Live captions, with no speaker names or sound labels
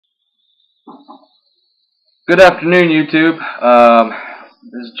Good afternoon, YouTube.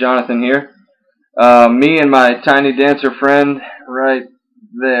 This is Jonathan here. Me and my tiny dancer friend right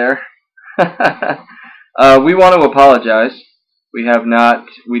there. We want to apologize. We didn't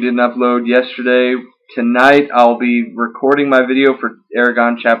upload yesterday. Tonight I'll be recording my video for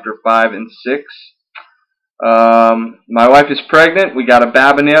Eragon Chapter 5 and 6. My wife is pregnant. We got a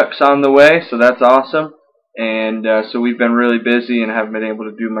Babinux on the way, so that's awesome. And so we've been really busy and haven't been able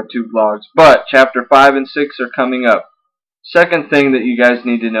to do my 2 vlogs. But Chapter 5 and 6 are coming up. Second thing that you guys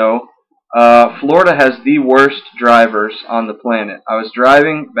need to know, Florida has the worst drivers on the planet. I was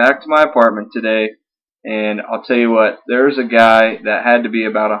driving back to my apartment today, and I'll tell you what, there's a guy that had to be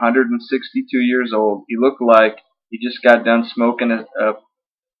about 162 years old. He looked like he just got done smoking a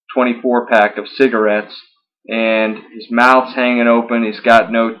 24-pack of cigarettes, and his mouth's hanging open. He's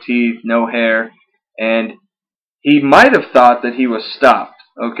got no teeth, no hair, and he might have thought that he was stopped,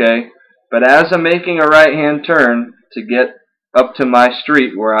 okay? But as I'm making a right-hand turn to get up to my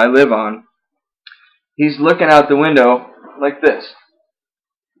street where I live on, he's looking out the window like this.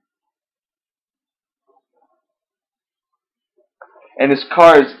 And his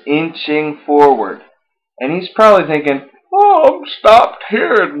car is inching forward. And he's probably thinking, oh, I'm stopped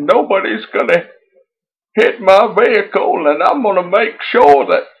here and nobody's going to hit my vehicle, and I'm going to make sure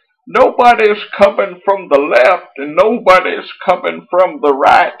that nobody's coming from the left and nobody's coming from the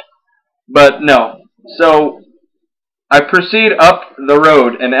right. But no. So I proceed up the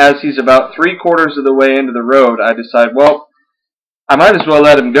road, and as he's about 3/4 of the way into the road, I decide, well, I might as well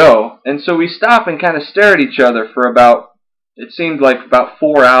let him go. And so we stop and kind of stare at each other for it seemed like about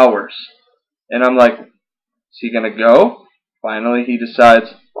 4 hours. And I'm like, is he going to go? Finally, he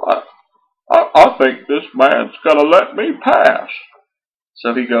decides, I think this man's going to let me pass.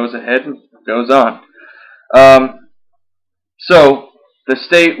 So he goes ahead and goes on. So the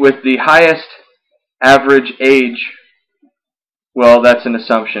state with the highest average age, well, that's an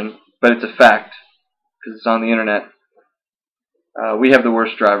assumption, but it's a fact because it's on the internet. We have the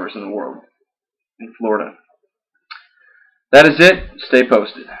worst drivers in the world in Florida. That is it. Stay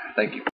posted. Thank you.